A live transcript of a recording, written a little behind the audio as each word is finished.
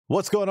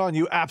What's going on,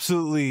 you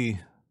absolutely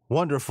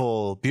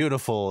wonderful,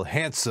 beautiful,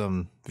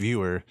 handsome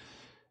viewer?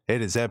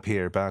 It is Emp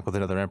here, back with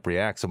another Emp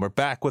Reacts, and we're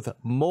back with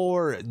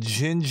more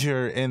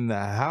Jinjer in the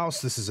house.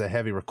 This is a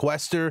heavy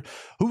requester.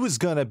 Who is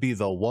gonna be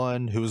the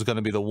one? Who's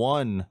gonna be the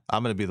one?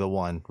 I'm gonna be the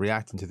one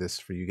reacting to this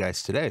for you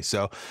guys today.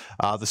 So,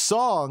 the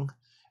song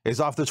is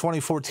off the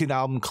 2014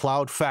 album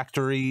Cloud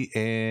Factory,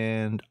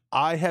 and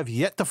I have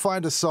yet to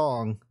find a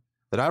song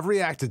that I've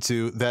reacted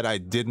to that I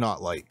did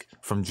not like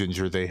from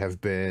Jinjer. They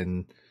have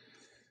been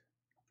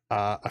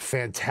a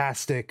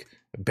fantastic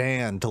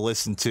band to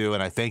listen to,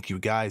 and I thank you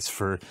guys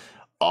for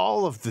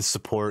all of the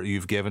support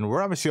you've given.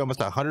 We're obviously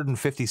almost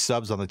 150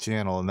 subs on the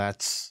channel, and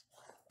that's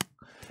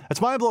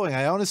mind-blowing.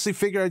 I honestly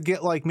figured I'd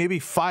get like maybe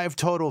 5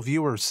 total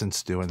viewers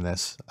since doing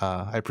this.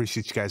 I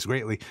appreciate you guys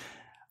greatly.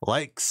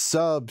 Like,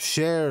 sub,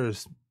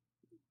 shares,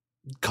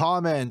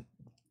 comment,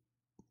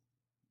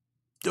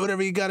 do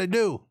whatever you gotta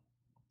do.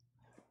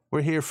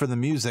 We're here for the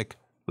music.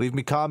 Leave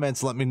me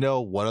comments, let me know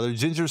what other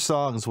Jinjer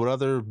songs, what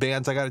other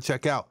bands I gotta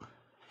check out.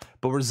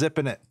 But we're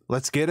zipping it.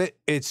 Let's get it.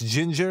 It's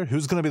Jinjer.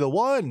 Who's gonna be the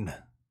one?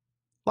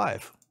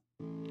 Live.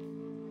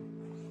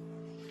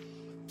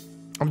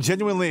 I'm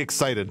genuinely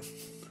excited.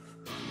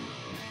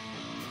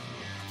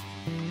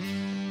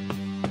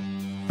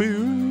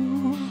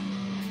 Boo.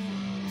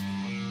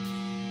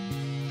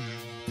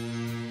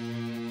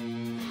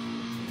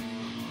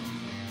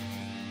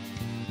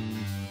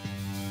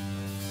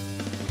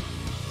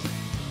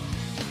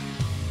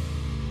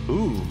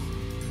 Ooh.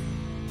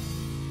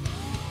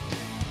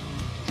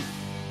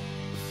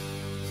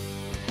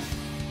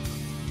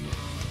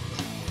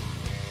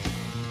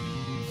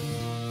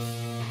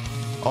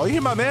 Oh, you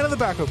hear my man in the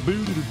back of boo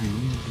doo doo doo.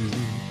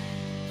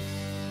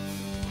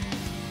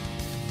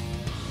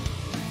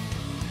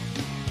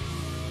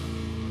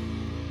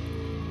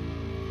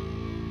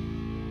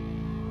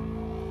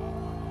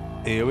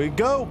 Here we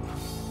go.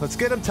 Let's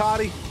get him,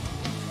 Toddy.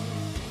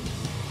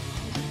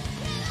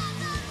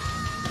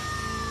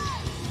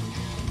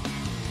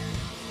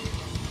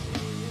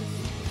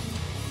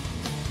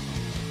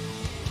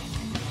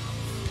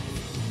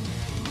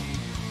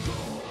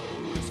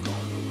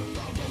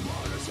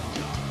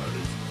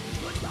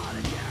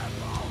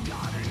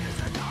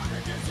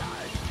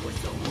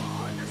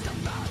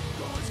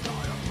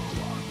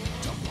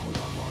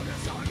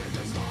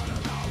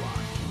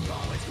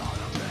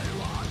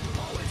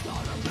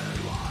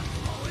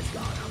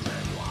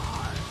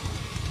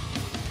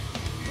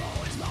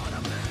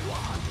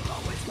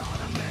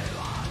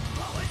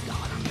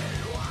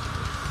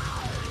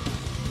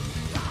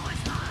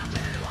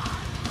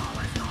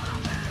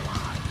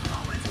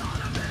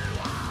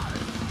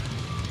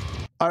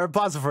 All right,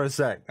 pause it for a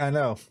sec. I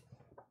know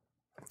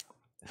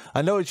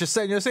what you're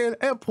saying. You're saying,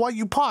 Emp, why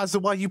you pause?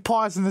 Why you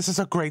pausing? This is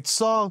a great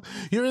song.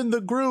 You're in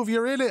the groove.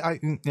 You're in it.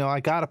 I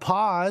gotta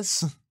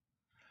pause,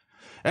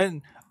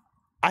 and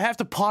I have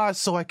to pause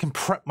so I can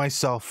prep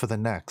myself for the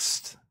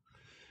next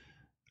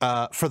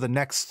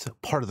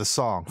part of the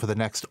song, for the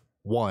next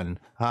one.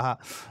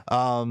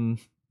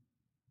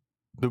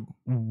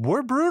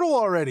 We're brutal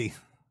already.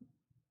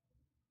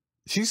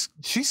 She's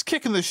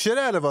kicking the shit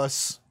out of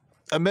us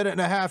a minute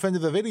and a half into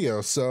the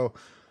video, so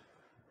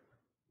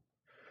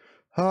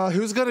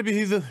who is gonna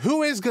be the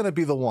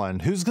one?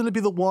 Who's gonna be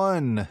the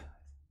one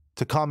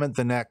to comment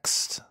the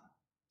next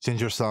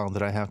Jinjer song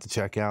that I have to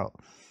check out?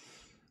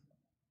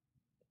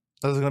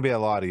 There's gonna be a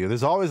lot of you.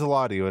 There's always a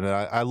lot of you, and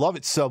I love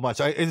it so much.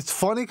 It's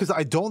funny because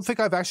I don't think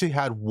I've actually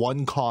had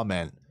one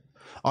comment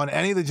on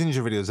any of the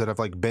Jinjer videos that have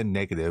like been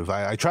negative.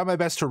 I try my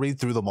best to read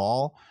through them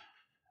all,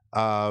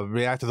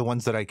 react to the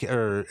ones that I can,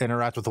 or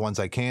interact with the ones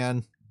I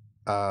can.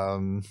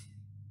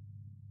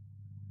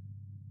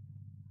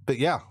 But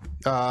yeah,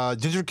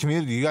 Jinjer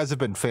community, you guys have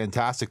been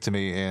fantastic to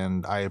me,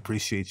 and I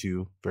appreciate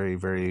you very,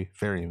 very,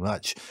 very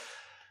much.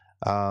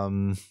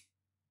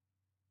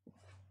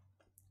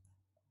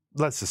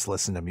 Let's just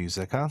listen to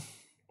music, huh?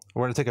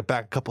 We're gonna take it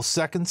back a couple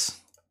seconds.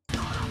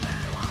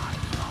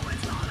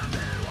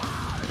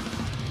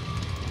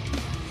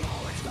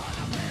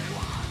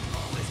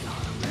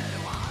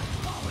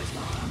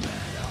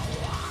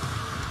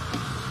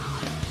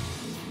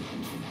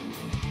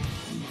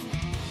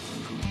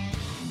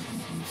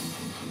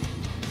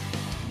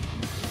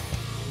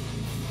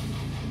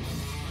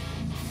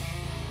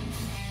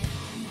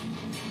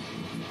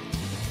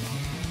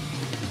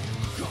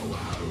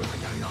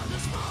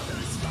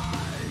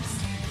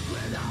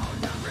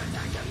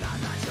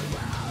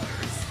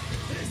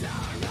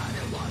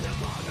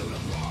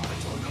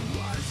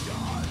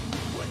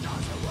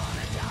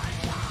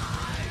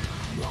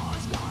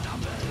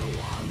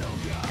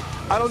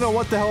 I don't know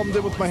what the hell I'm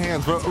doing with my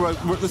hands, but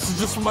this is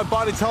just what my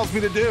body tells me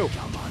to do.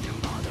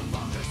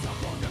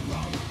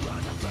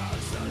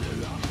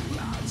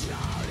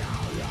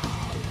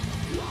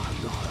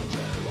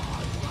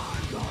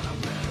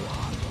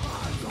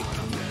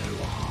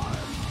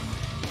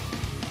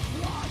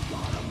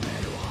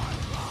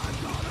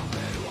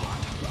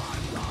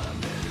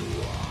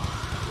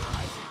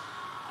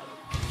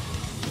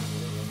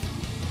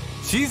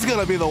 She's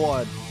gonna be the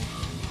one.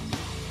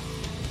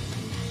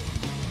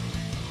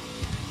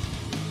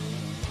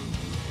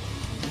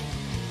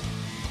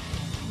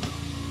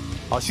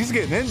 Oh, she's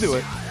getting into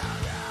it.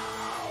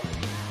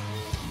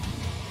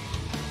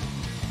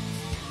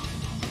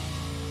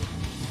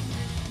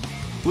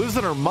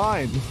 Losing her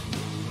mind.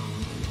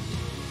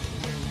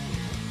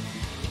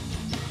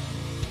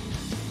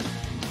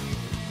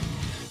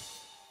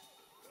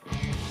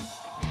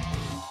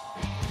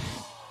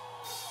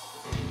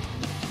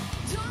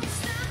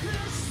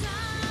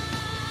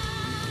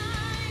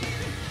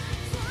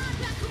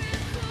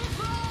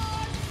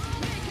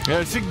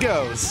 There she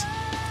goes.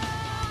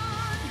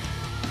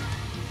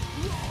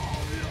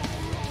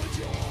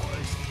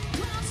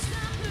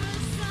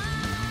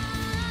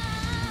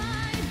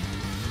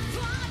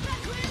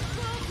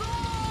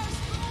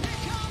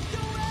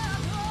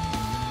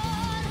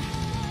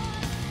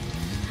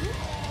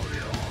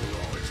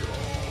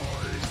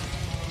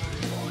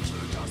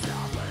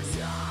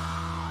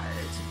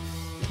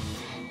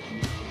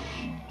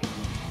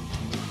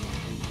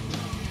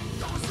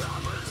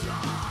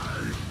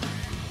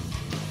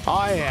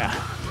 Oh yeah.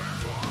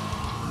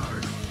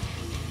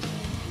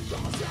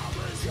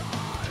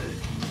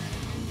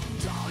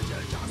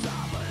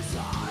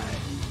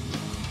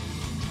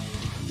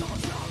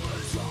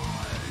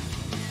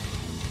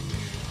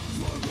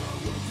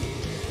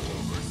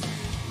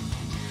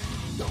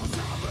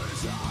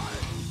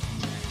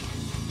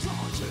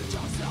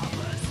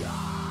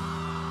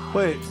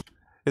 Wait,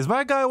 is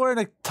my guy wearing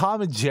a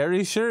Tom and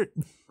Jerry shirt?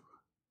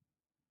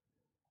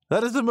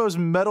 That is the most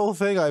metal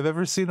thing I've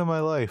ever seen in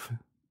my life.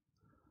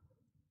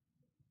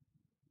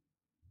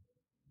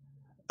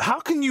 How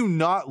can you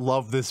not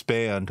love this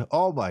band?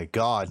 Oh my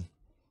god.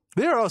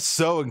 They are all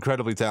so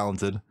incredibly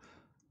talented.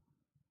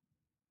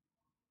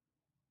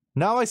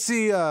 Now I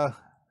see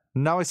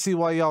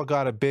why y'all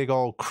got a big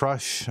old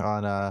crush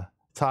on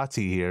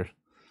Tati here.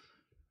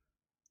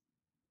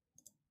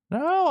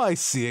 Now I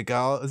see it,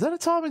 gal. Is that a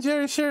Tom and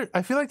Jerry shirt?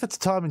 I feel like that's a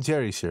Tom and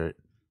Jerry shirt.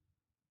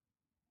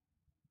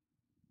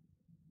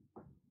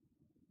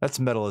 That's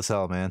metal as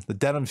hell, man. The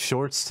denim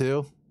shorts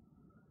too.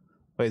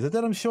 Wait, is it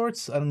denim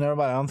shorts? I don't know.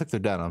 I don't think they're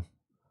denim.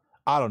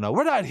 I don't know.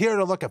 We're not here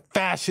to look at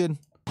fashion.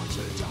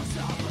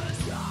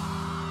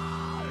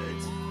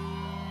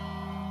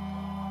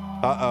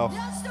 Uh-oh.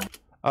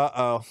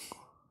 Uh-oh.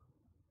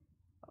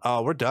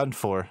 Oh, we're done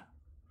for.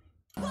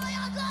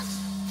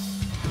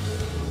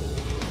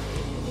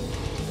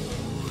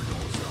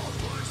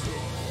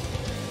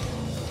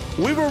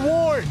 We were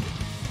warned!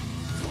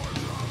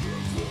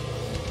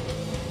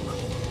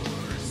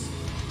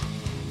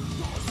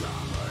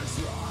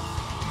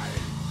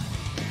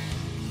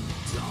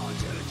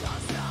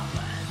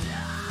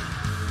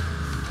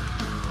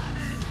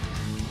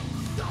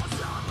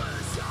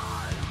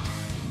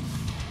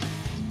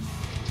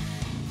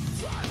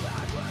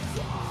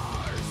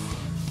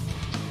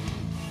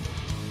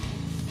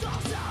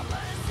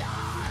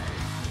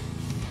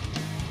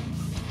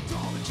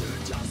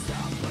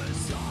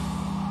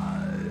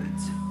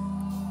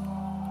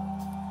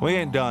 We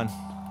ain't done.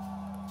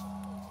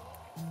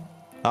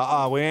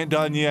 We ain't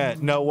done yet.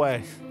 No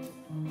way.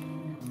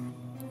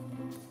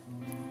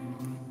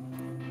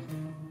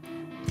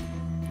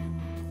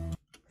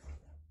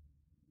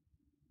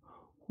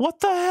 What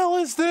the hell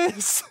is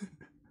this?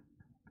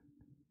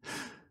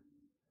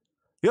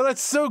 Yo,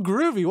 that's so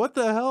groovy. What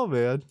the hell,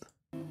 man?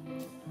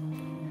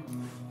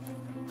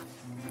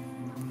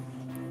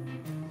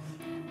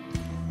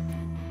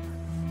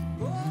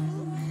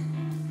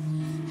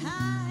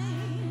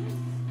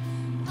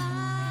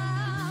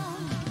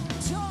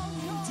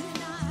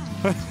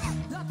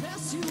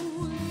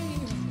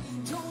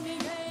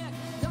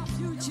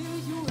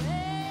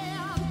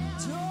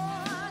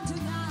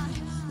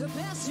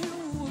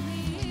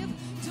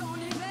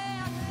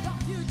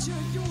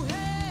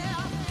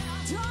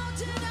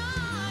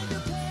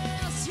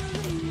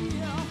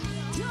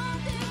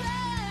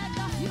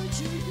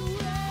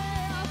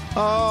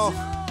 Oh,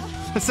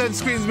 the send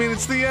screens mean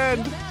it's the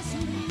end.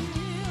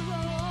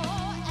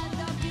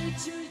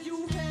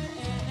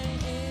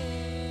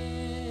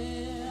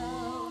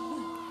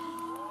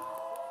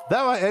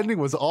 That ending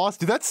was awesome.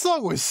 Dude, that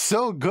song was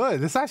so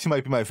good. This actually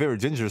might be my favorite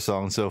Jinjer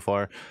song so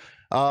far.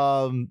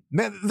 Man,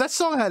 that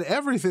song had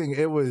everything.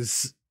 It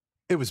was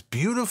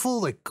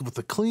beautiful, like with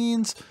the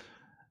cleans,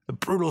 the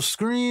brutal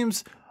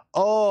screams,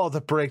 oh,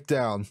 the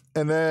breakdown,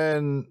 and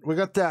then we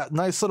got that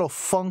nice little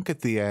funk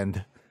at the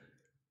end.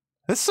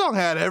 This song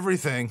had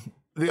everything.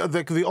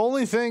 The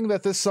only thing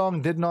that this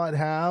song did not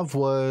have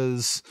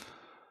was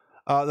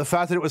the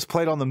fact that it was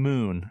played on the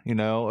moon, you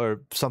know,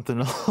 or something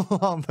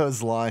along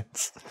those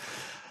lines.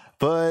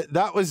 But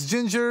that was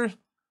Jinjer.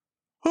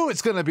 Who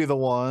it's gonna be the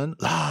one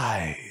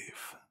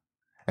live.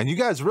 And you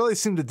guys really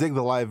seem to dig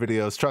the live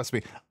videos. Trust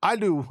me, I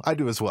do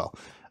as well.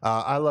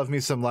 I love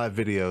me some live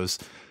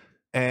videos.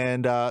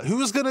 And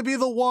who's gonna be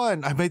the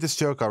one? I made this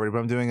joke already, but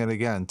I'm doing it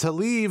again. To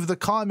leave the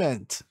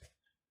comment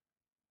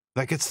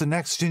that gets the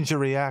next Jinjer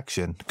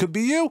reaction. Could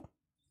be you.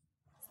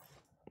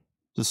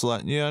 Just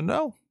letting you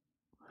know.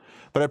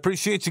 But I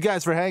appreciate you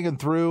guys for hanging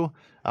through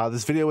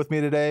this video with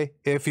me today.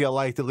 If you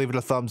liked it, leave it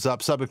a thumbs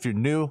up. Sub if you're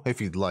new, if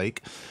you'd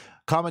like.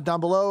 Comment down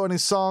below any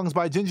songs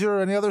by Jinjer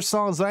or any other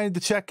songs that I need to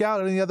check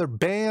out, any other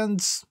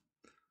bands.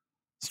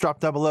 Just drop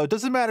down below. It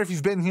doesn't matter if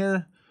you've been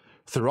here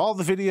through all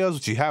the videos,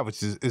 which you have,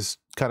 which is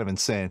kind of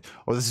insane,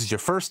 or this is your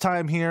first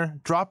time here.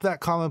 Drop that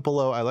comment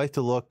below. I like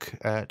to look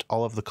at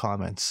all of the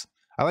comments.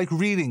 I like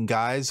reading,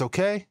 guys,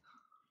 okay?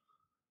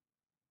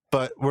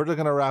 But we're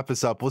going to wrap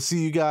this up. We'll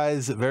see you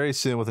guys very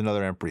soon with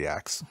another Emp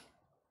Reacts.